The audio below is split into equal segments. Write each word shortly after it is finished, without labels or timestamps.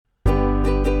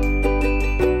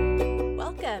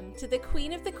the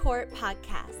Queen of the Court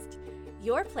podcast,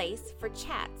 your place for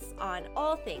chats on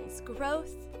all things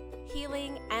growth,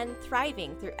 healing, and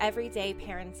thriving through everyday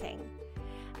parenting.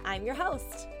 I'm your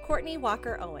host, Courtney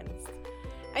Walker Owens.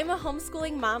 I'm a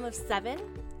homeschooling mom of 7,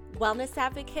 wellness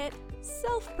advocate,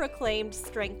 self-proclaimed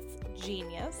strengths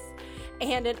genius,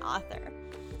 and an author.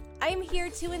 I'm here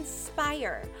to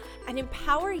inspire and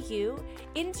empower you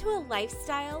into a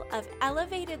lifestyle of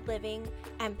elevated living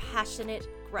and passionate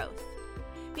growth.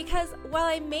 Because while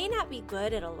I may not be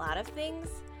good at a lot of things,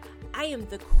 I am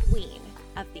the queen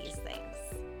of these things.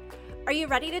 Are you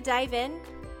ready to dive in?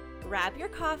 Grab your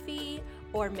coffee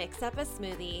or mix up a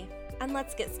smoothie and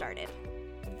let's get started.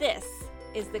 This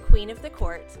is the Queen of the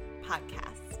Court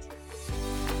podcast.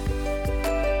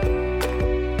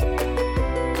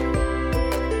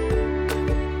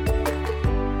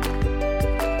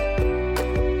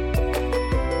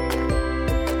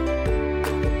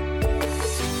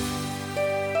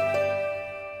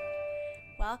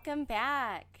 Welcome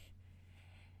back.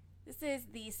 This is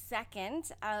the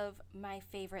second of my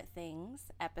favorite things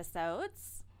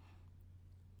episodes.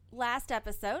 Last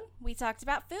episode, we talked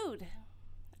about food.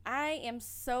 I am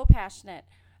so passionate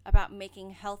about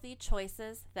making healthy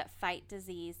choices that fight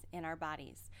disease in our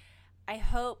bodies. I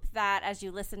hope that as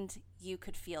you listened, you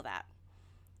could feel that.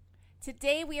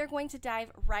 Today, we are going to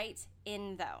dive right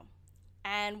in, though,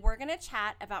 and we're going to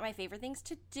chat about my favorite things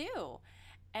to do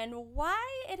and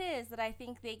why it is that I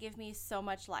think they give me so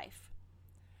much life.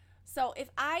 So if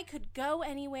I could go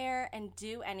anywhere and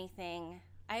do anything,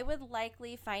 I would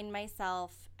likely find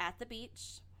myself at the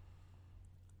beach,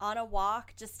 on a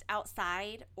walk just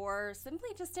outside, or simply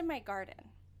just in my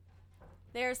garden.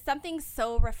 There's something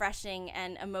so refreshing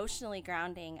and emotionally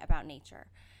grounding about nature.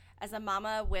 As a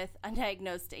mama with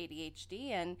undiagnosed ADHD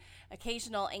and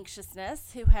occasional anxiousness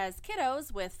who has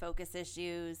kiddos with focus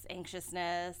issues,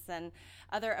 anxiousness, and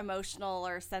other emotional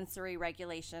or sensory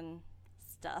regulation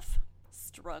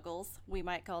struggles, we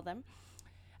might call them,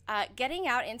 getting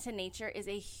out into nature is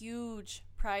a huge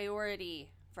priority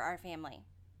for our family.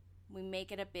 We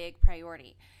make it a big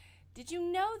priority. Did you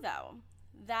know, though,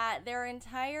 that there are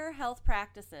entire health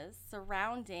practices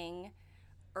surrounding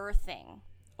earthing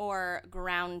or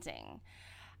grounding,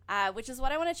 which is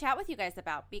what I want to chat with you guys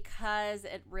about because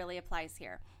it really applies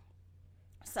here.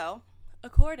 So,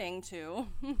 according to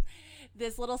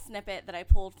this little snippet that I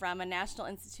pulled from a National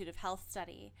Institute of Health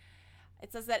study,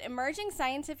 it says that emerging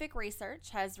scientific research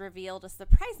has revealed a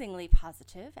surprisingly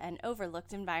positive and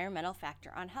overlooked environmental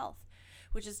factor on health,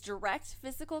 which is direct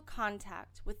physical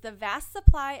contact with the vast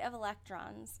supply of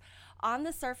electrons on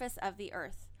the surface of the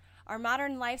earth. Our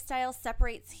modern lifestyle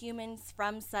separates humans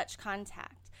from such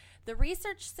contact. The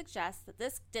research suggests that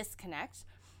this disconnect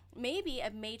may be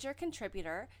a major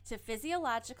contributor to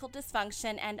physiological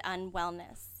dysfunction and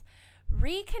unwellness.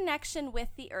 Reconnection with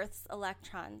the Earth's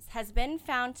electrons has been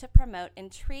found to promote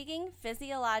intriguing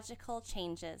physiological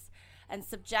changes and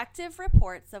subjective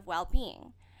reports of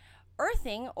well-being.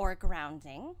 Earthing, or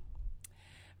grounding,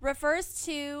 refers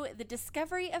to the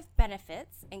discovery of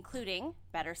benefits, including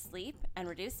better sleep and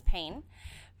reduced pain,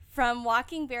 from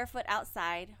walking barefoot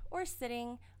outside or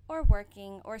sitting or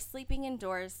working or sleeping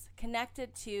indoors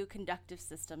connected to conductive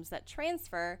systems that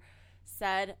transfer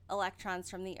said electrons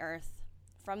from the earth,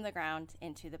 from the ground,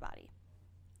 into the body.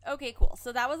 Okay, cool.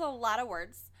 So that was a lot of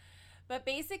words. But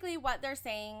basically what they're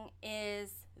saying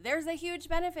is there's a huge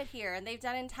benefit here, and they've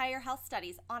done entire health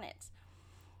studies on it.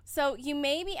 So you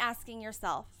may be asking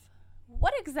yourself,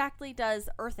 what exactly does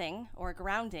earthing or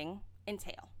grounding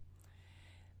entail?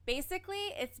 Basically,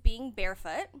 it's being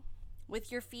barefoot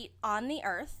with your feet on the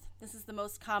earth. This is the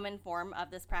most common form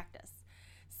of this practice.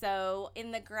 So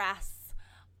in the grass,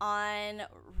 on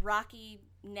rocky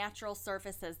natural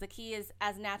surfaces, the key is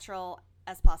as natural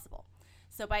as possible.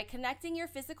 So by connecting your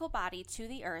physical body to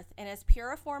the earth in as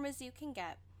pure a form as you can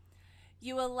get,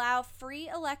 you allow free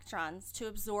electrons to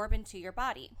absorb into your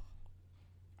body.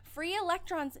 Free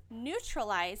electrons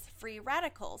neutralize free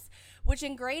radicals, which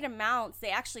in great amounts,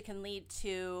 they actually can lead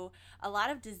to a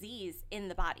lot of disease in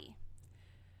the body.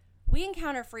 We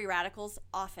encounter free radicals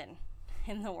often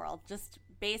in the world, just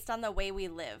based on the way we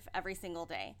live every single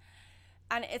day.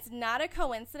 And it's not a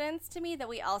coincidence to me that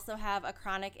we also have a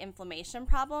chronic inflammation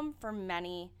problem for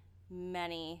many,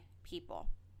 many people.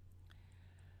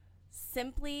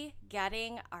 Simply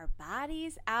getting our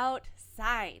bodies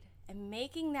outside and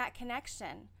making that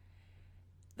connection.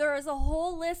 There is a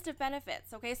whole list of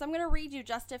benefits, okay? So I'm going to read you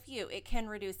just a few. It can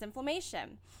reduce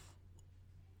inflammation,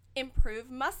 improve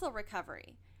muscle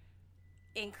recovery,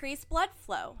 increase blood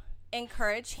flow,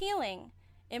 encourage healing,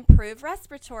 improve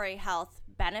respiratory health,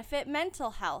 benefit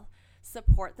mental health,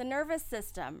 support the nervous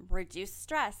system, reduce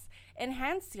stress,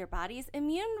 enhance your body's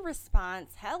immune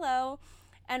response. Hello.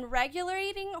 And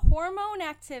regulating hormone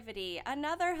activity.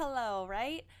 Another hello,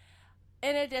 right?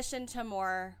 In addition to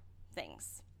more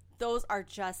things. Those are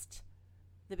just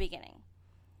the beginning.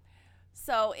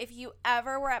 So if you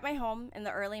ever were at my home in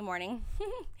the early morning,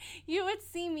 you would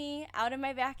see me out in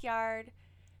my backyard,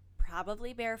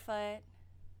 probably barefoot,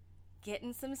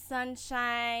 getting some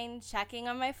sunshine, checking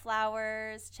on my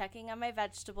flowers, checking on my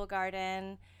vegetable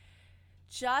garden.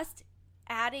 Just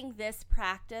adding this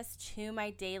practice to my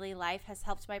daily life has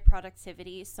helped my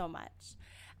productivity so much.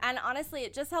 And honestly,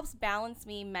 it just helps balance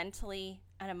me mentally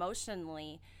and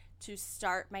emotionally to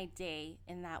start my day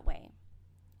in that way.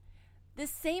 This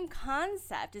same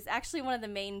concept is actually one of the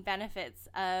main benefits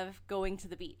of going to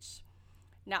the beach.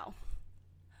 Now,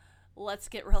 let's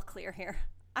get real clear here.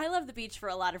 I love the beach for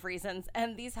a lot of reasons,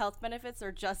 and these health benefits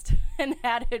are just an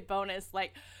added bonus.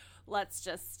 Like,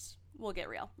 we'll get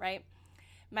real, right?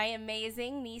 My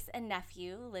amazing niece and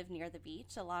nephew live near the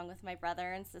beach, along with my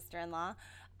brother and sister-in-law.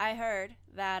 I heard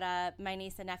that my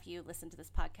niece and nephew listen to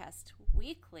this podcast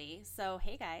weekly, so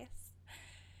hey guys.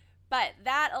 But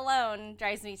that alone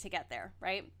drives me to get there,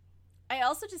 right? I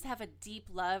also just have a deep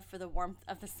love for the warmth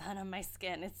of the sun on my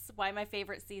skin. It's why my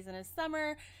favorite season is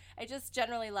summer. I just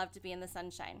generally love to be in the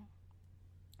sunshine.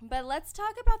 But let's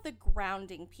talk about the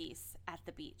grounding piece at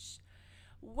the beach.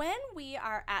 When we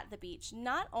are at the beach,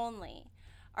 not only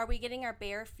are we getting our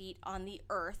bare feet on the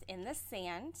earth in the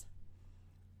sand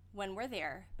when we're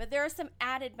there, but there are some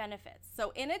added benefits.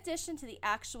 So in addition to the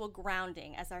actual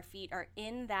grounding as our feet are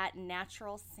in that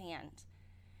natural sand,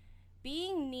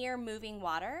 being near moving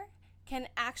water can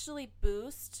actually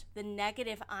boost the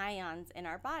negative ions in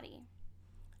our body.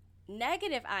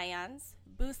 Negative ions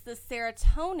boost the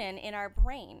serotonin in our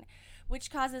brain,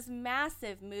 which causes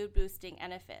massive mood boosting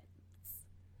benefits.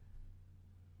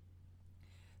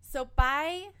 So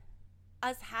by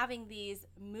us having these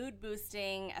mood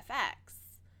boosting effects,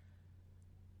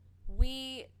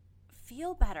 we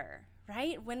feel better,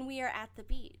 right? When we are at the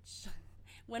beach,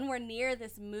 when we're near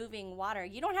this moving water.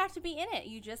 You don't have to be in it.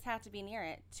 You just have to be near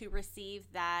it to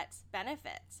receive that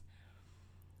benefit.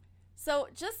 So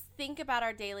just think about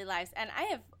our daily lives. And I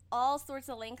have all sorts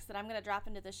of links that I'm going to drop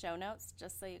into the show notes,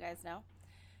 just so you guys know.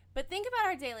 But think about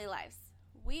our daily lives.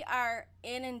 We are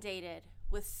inundated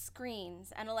with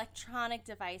screens and electronic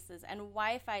devices and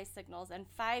Wi-Fi signals and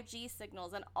 5G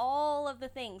signals and all of the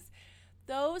things.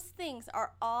 Those things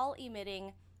are all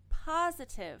emitting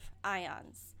positive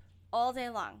ions all day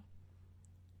long.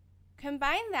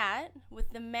 Combine that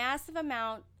with the massive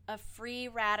amount of free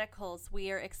radicals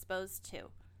we are exposed to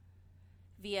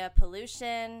via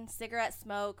pollution, cigarette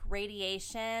smoke,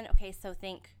 radiation. Okay, so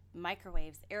think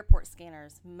microwaves, airport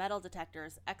scanners, metal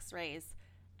detectors, x-rays,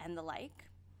 and the like.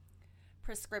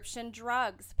 Prescription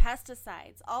drugs,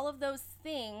 pesticides, all of those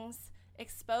things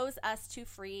expose us to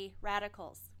free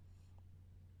radicals.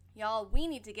 Y'all, we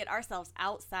need to get ourselves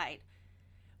outside.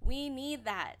 We need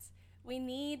that. We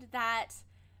need that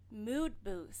mood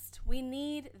boost. We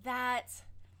need that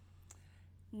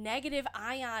negative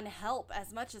ion help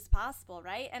as much as possible,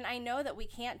 right? And I know that we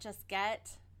can't just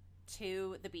get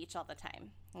to the beach all the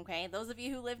time, okay? Those of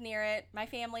you who live near it, my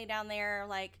family down there,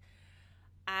 like,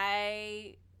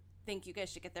 I think you guys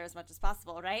should get there as much as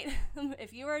possible, right?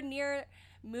 If you are near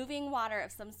moving water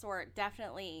of some sort,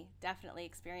 definitely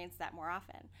experience that more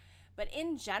often. But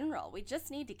in general, we just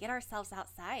need to get ourselves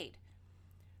outside.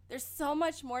 There's so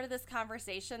much more to this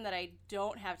conversation that I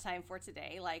don't have time for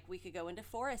today. Like, we could go into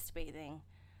forest bathing,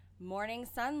 morning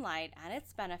sunlight and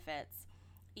its benefits,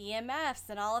 EMFs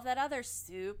and all of that other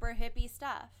super hippie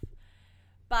stuff.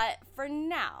 But for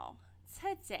now,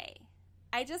 today,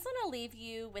 I just want to leave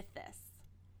you with this.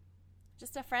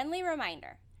 Just a friendly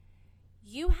reminder.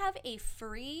 You have a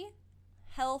free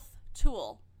health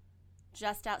tool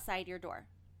just outside your door.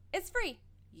 It's free.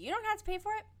 You don't have to pay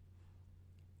for it.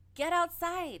 Get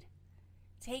outside.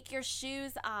 Take your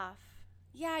shoes off.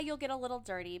 Yeah, you'll get a little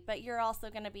dirty, but you're also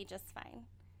going to be just fine.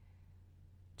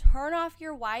 Turn off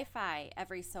your Wi-Fi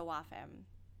every so often.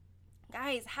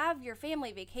 Guys, have your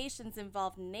family vacations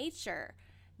involve nature,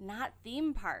 not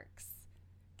theme parks.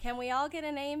 Can we all get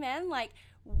an amen? Like,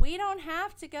 we don't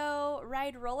have to go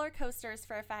ride roller coasters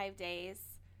for 5 days.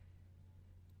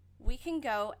 We can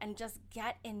go and just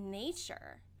get in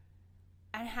nature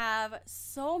and have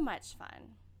so much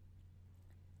fun.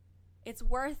 It's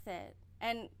worth it.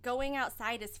 And going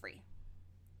outside is free.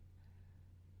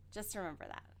 Just remember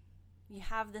that. You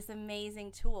have this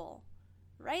amazing tool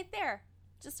right there.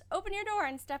 Just open your door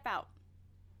and step out.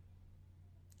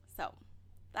 So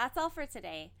that's all for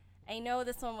today. I know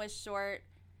this one was short.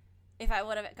 if I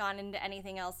would have gone into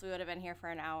anything else, we would have been here for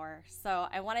an hour. So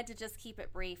I wanted to just keep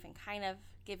it brief and kind of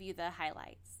give you the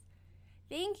highlights.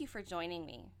 Thank you for joining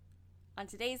me on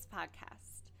today's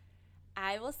podcast.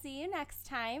 I will see you next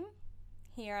time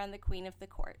here on the Queen of the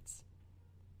Court.